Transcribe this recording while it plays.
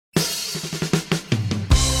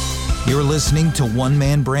You're listening to One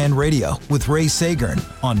Man Brand Radio with Ray Sagern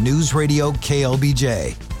on News Radio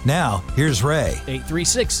KLBJ. Now, here's Ray.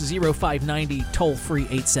 836-0590, toll-free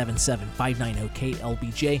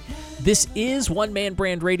 877-590-KLBJ. This is One Man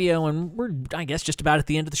Brand Radio, and we're, I guess, just about at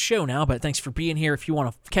the end of the show now, but thanks for being here. If you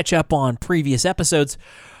want to catch up on previous episodes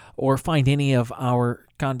or find any of our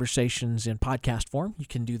conversations in podcast form, you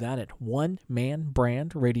can do that at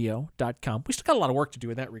onemanbrandradio.com. We still got a lot of work to do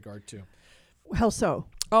in that regard, too. How so?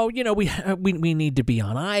 Oh, you know, we need to be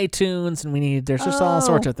on iTunes, and there's just all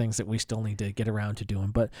sorts of things that we still need to get around to doing.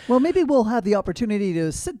 But well, maybe we'll have the opportunity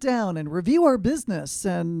to sit down and review our business.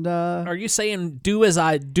 And are you saying do as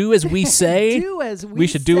we say? Do as we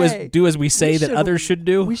should say. do as we say that others should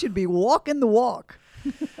do. We should be walking the walk.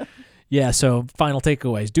 Yeah. So final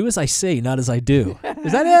takeaways: do as I say, not as I do.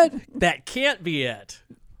 Is that it? That can't be it.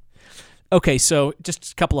 Okay, so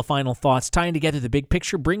just a couple of final thoughts, tying together the big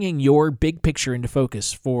picture, bringing your big picture into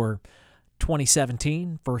focus for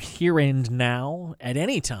 2017, for here and now, at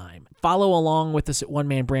any time. Follow along with us at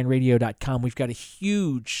onemanbrandradio.com. We've got a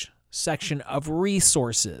huge section of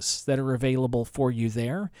resources that are available for you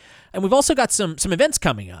there. And we've also got some events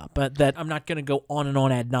coming up that I'm not going to go on and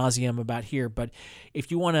on ad nauseum about here, but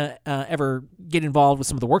if you want to ever get involved with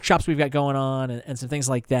some of the workshops we've got going on and some things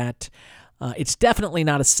like that, it's definitely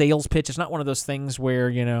not a sales pitch. It's not one of those things where,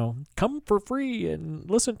 you know, come for free and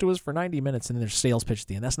listen to us for 90 minutes and then there's a sales pitch at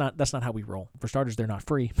the end. That's not how we roll. For starters, they're not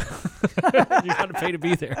free. You got to pay to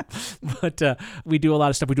be there. But we do a lot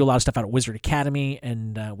of stuff. We do a lot of stuff out at Wizard Academy,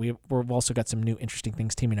 and we've also got some new interesting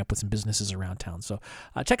things teaming up with some businesses around town. So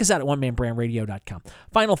check us out at onemanbrandradio.com.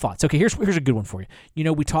 Final thoughts. Okay, here's a good one for you. You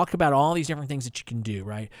know, we talk about all these different things that you can do,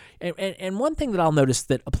 right? And one thing that I'll notice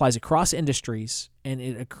that applies across industries, and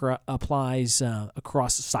it applies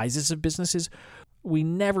across sizes of businesses, we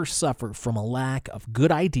never suffer from a lack of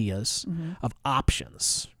good ideas, of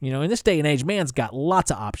options. You know, in this day and age, man's got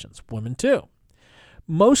lots of options, women too.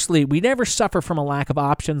 Mostly, we never suffer from a lack of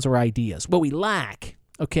options or ideas. What we lack,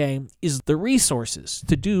 okay, is the resources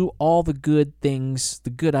to do all the good things,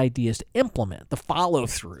 the good ideas to implement, the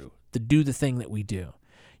follow-through, to do the thing that we do.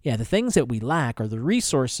 Yeah, the things that we lack are the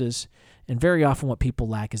resources, and very often what people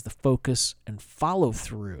lack is the focus and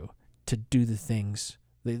follow-through to do the things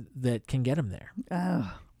that can get them there.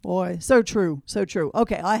 Oh, boy, so true, so true.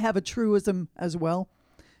 Okay, I have a truism as well.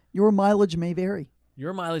 Your mileage may vary.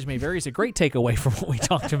 Your mileage may vary is a great takeaway from what we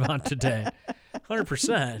talked about today.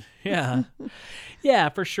 100%. Yeah. Yeah,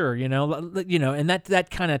 for sure. You know, and that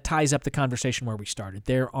kind of ties up the conversation where we started.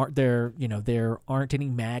 There aren't any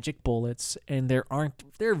magic bullets, and there are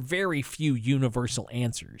very few universal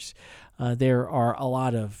answers. There are a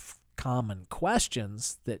lot of common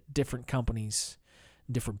questions that different companies,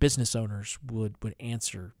 different business owners would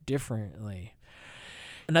answer differently.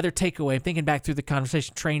 Another takeaway, thinking back through the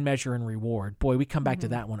conversation, train, measure, and reward. Boy, we come back to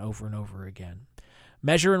that one over and over again.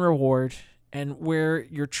 Measure and reward, and where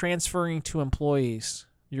you're transferring to employees,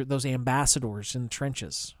 those ambassadors in the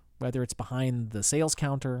trenches, whether it's behind the sales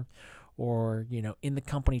counter or, you know, in the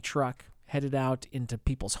company truck, headed out into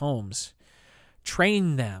people's homes.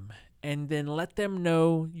 Train them, and then let them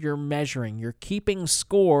know you're measuring. You're keeping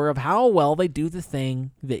score of how well they do the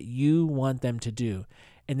thing that you want them to do.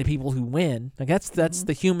 And the people who win, like that's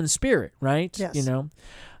the human spirit, right? Yes. You know,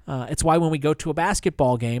 it's why when we go to a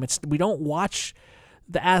basketball game, we don't watch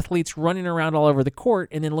the athletes running around all over the court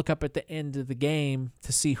and then look up at the end of the game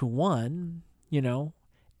to see who won. You know,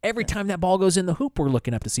 every time that ball goes in the hoop, we're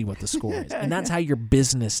looking up to see what the score is, and that's how your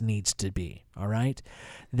business needs to be. All right,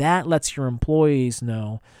 that lets your employees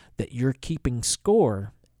know that you're keeping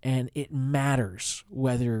score. And it matters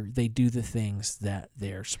whether they do the things that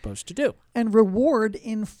they're supposed to do. And reward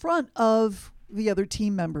in front of the other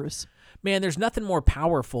team members. Man, there's nothing more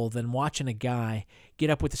powerful than watching a guy get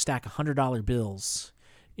up with a stack of $100 bills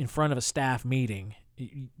in front of a staff meeting.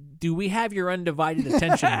 Do we have your undivided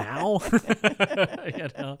attention now? You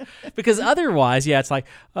know? Because otherwise, yeah, it's like,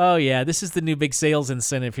 oh yeah, this is the new big sales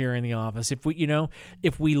incentive here in the office.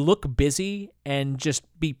 If we look busy and just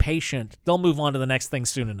be patient, they'll move on to the next thing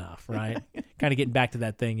soon enough, right? Kind of getting back to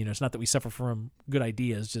that thing, you know, it's not that we suffer from good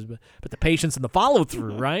ideas, but the patience and the follow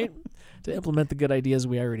through, right? To implement the good ideas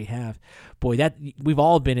we already have. Boy, that we've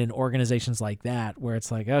all been in organizations like that where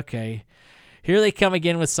it's like, okay, here they come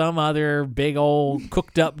again with some other big old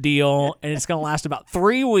cooked up deal, and it's going to last about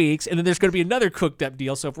 3 weeks, and then there's going to be another cooked up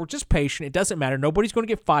deal. So if we're just patient, it doesn't matter. Nobody's going to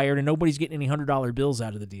get fired, and nobody's getting any $100 bills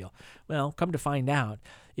out of the deal. Well, come to find out,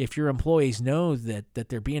 if your employees know that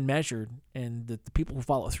they're being measured and that the people who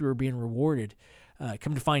follow through are being rewarded,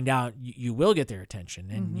 come to find out, you will get their attention,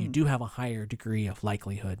 and you do have a higher degree of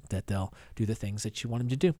likelihood that they'll do the things that you want them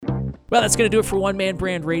to do. Well, that's going to do it for One Man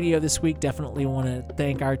Brand Radio this week. Definitely want to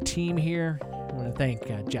thank our team here. We want to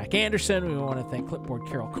thank Jack Anderson. We want to thank Clipboard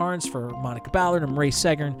Carol Carnes. For Monica Ballard, I'm Ray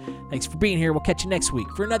Segern. Thanks for being here. We'll catch you next week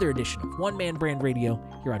for another edition of One Man Brand Radio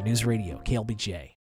here on News Radio KLBJ.